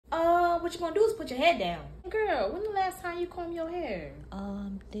what you're gonna do is put your head down. Girl, when the last time you combed your hair?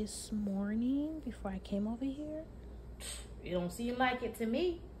 This morning before I came over here. It don't seem like it to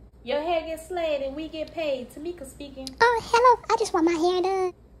me. Your hair gets slayed and we get paid. Tamika speaking. Oh, hello. I just want my hair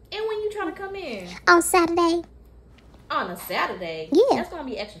done. And when you trying to come in? On Saturday. On a Saturday? Yeah. That's gonna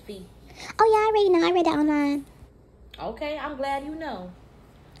be extra fee. Oh, yeah, I already know. I read that online. Okay, I'm glad you know.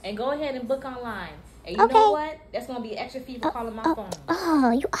 And go ahead and book online. And you Okay. know what? That's gonna be extra fee for calling my phone.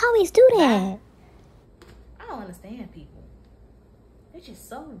 Oh, you always do that. I don't understand people. They're just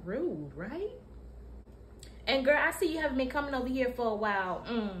so rude, right? And girl, I see you haven't been coming over here for a while.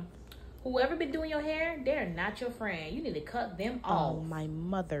 Whoever been doing your hair, they're not your friend. You need to cut them off. Oh, my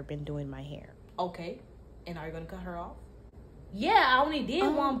mother been doing my hair. Okay. And are you gonna cut her off? Yeah, I only did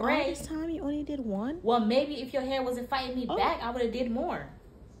one braid. All this time you only did one? Well, maybe if your hair wasn't fighting me back, I would have did more.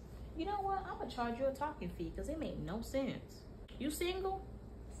 You know what? I'm gonna charge you a talking fee because it made no sense. You single?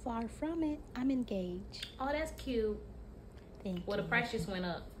 Far from it. I'm engaged. Oh, that's cute. Thank you. Well, the price just went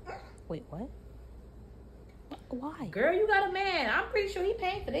up. Wait, what? Why? Girl, you got a man. I'm pretty sure he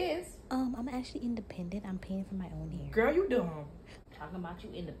paying for this. I'm actually independent. I'm paying for my own hair. Girl, you dumb. Talking about you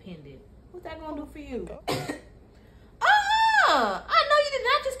independent. What's that gonna do for you? I know you did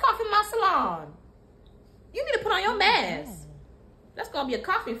not just cough in my salon. You need to put on your mask. That's gonna be a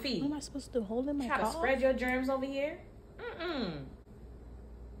coughing fee. What am I supposed to do? Hold in my Try to spread your germs over here?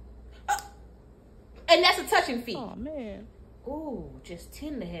 And that's a touching fee. Oh, man. Ooh, just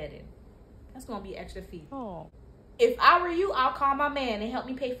tender-headed. That's gonna be extra fee. Oh. If I were you, I'll call my man and help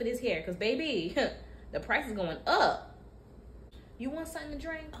me pay for this hair. Because, baby, the price is going up. You want something to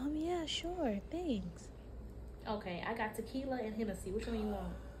drink? Yeah, sure. Thanks. Okay, I got tequila and Hennessy. Which one you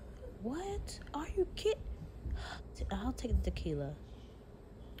want? What? Are you kidding? I'll take the tequila.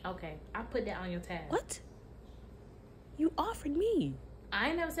 Okay, I put that on your tab. What? You offered me. I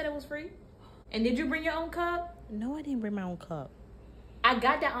ain't never said it was free. And did you bring your own cup? No, I didn't bring my own cup. I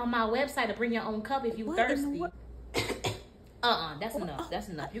got that on my website to bring your own cup if you What thirsty. That's enough. That's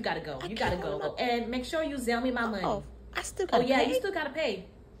enough. You gotta go. You gotta go. And make sure you Zelle me my money. Oh, I still gotta yeah, pay? you still gotta pay.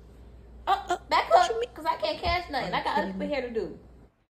 Back up, because I can't cash nothing. I got other people here to do.